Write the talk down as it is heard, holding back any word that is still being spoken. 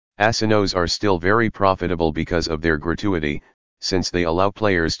Casinos are still very profitable because of their gratuity, since they allow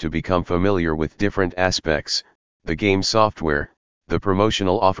players to become familiar with different aspects, the game software, the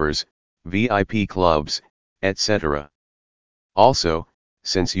promotional offers, VIP clubs, etc. Also,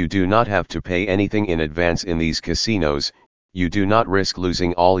 since you do not have to pay anything in advance in these casinos, you do not risk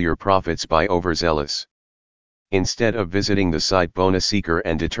losing all your profits by overzealous. Instead of visiting the site Bonus Seeker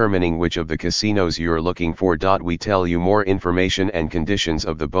and determining which of the casinos you're looking for, we tell you more information and conditions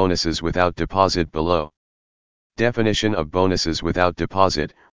of the bonuses without deposit below. Definition of bonuses without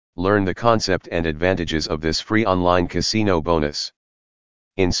deposit: learn the concept and advantages of this free online casino bonus.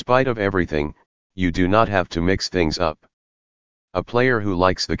 In spite of everything, you do not have to mix things up. A player who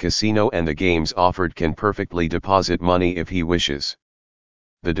likes the casino and the games offered can perfectly deposit money if he wishes.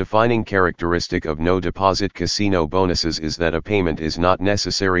 The defining characteristic of no deposit casino bonuses is that a payment is not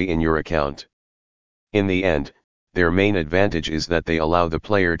necessary in your account. In the end, their main advantage is that they allow the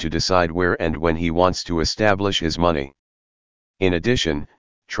player to decide where and when he wants to establish his money. In addition,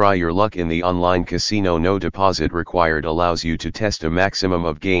 try your luck in the online casino. No deposit required allows you to test a maximum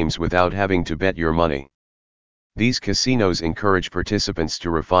of games without having to bet your money. These casinos encourage participants to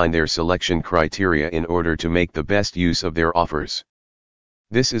refine their selection criteria in order to make the best use of their offers.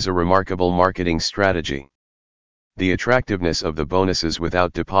 This is a remarkable marketing strategy. The attractiveness of the bonuses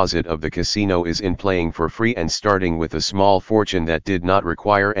without deposit of the casino is in playing for free and starting with a small fortune that did not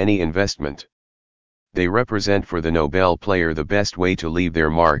require any investment. They represent for the Nobel player the best way to leave their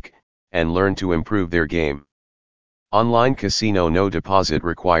mark, and learn to improve their game. Online casino, no deposit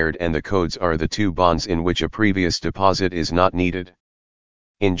required, and the codes are the two bonds in which a previous deposit is not needed.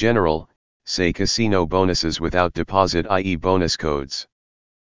 In general, say casino bonuses without deposit, i.e. bonus codes.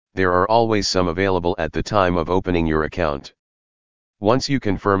 There are always some available at the time of opening your account. Once you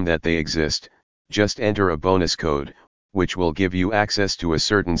confirm that they exist, just enter a bonus code, which will give you access to a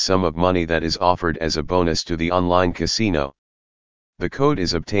certain sum of money that is offered as a bonus to the online casino. The code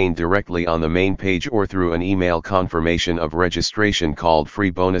is obtained directly on the main page or through an email confirmation of registration called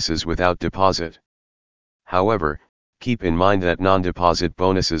Free Bonuses Without Deposit. However, keep in mind that non-deposit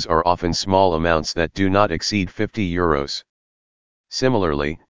bonuses are often small amounts that do not exceed €50.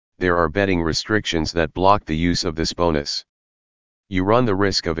 Similarly, there are betting restrictions that block the use of this bonus. You run the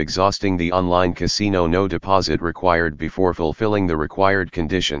risk of exhausting the online casino no deposit required before fulfilling the required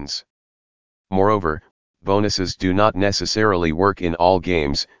conditions. Moreover, bonuses do not necessarily work in all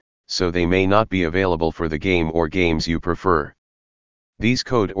games, so they may not be available for the game or games you prefer. These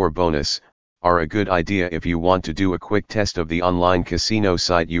code or bonus are a good idea if you want to do a quick test of the online casino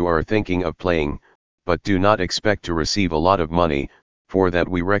site you are thinking of playing, but do not expect to receive a lot of money. For that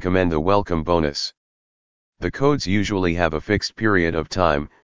we recommend the welcome bonus. The codes usually have a fixed period of time,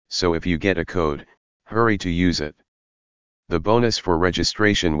 so if you get a code, hurry to use it. The bonus for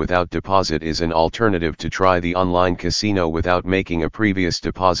registration without deposit is an alternative to try the online casino without making a previous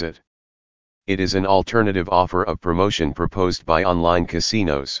deposit. It is an alternative offer of promotion proposed by online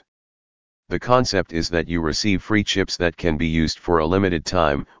casinos. The concept is that you receive free chips that can be used for a limited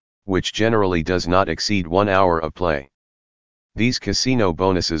time, which generally does not exceed 1 hour of play. These casino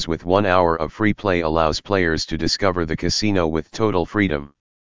bonuses with 1 hour of free play allows players to discover the casino with total freedom.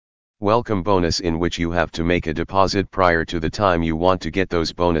 Welcome bonus, in which you have to make a deposit prior to the time you want to get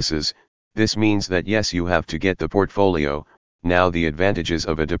those bonuses. This means that yes, you have to get the portfolio. Now the advantages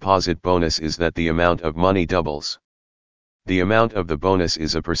of a deposit bonus is that the amount of money doubles. The amount of the bonus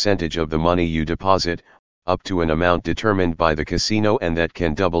is a percentage of the money you deposit, up to an amount determined by the casino, and that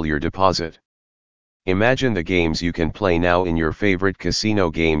can double your deposit. Imagine the games you can play now in your favorite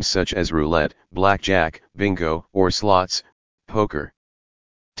casino games such as roulette, blackjack, bingo, or slots, poker.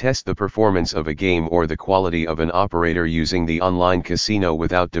 Test the performance of a game or the quality of an operator using the online casino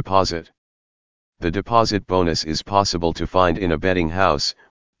without deposit. The deposit bonus is possible to find in a betting house,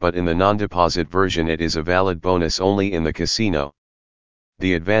 but in the non-deposit version it is a valid bonus only in the casino.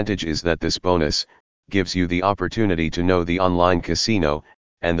 The advantage is that this bonus gives you the opportunity to know the online casino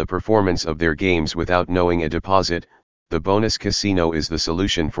and the performance of their games without knowing a deposit. The bonus casino is the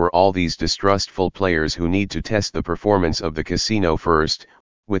solution for all these distrustful players who need to test the performance of the casino first,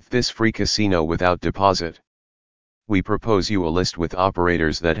 with this free casino without deposit. We propose you a list with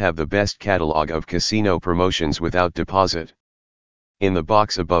operators that have the best catalog of casino promotions without deposit. In the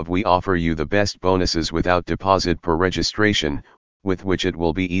box above we offer you the best bonuses without deposit per registration, with which it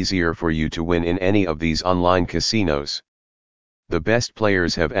will be easier for you to win in any of these online casinos. The best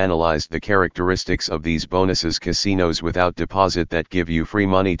players have analyzed the characteristics of these bonuses casinos without deposit that give you free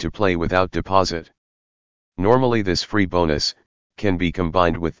money to play without deposit. Normally this free bonus can be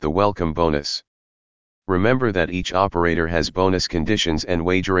combined with the welcome bonus. Remember that each operator has bonus conditions and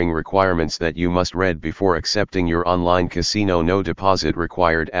wagering requirements that you must read before accepting your online casino. No deposit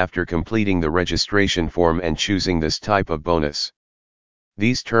required after completing the registration form and choosing this type of bonus.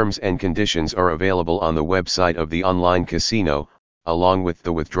 These terms and conditions are available on the website of the online casino, along with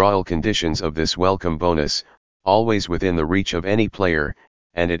the withdrawal conditions of this welcome bonus, always within the reach of any player,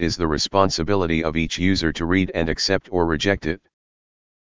 and it is the responsibility of each user to read and accept or reject it.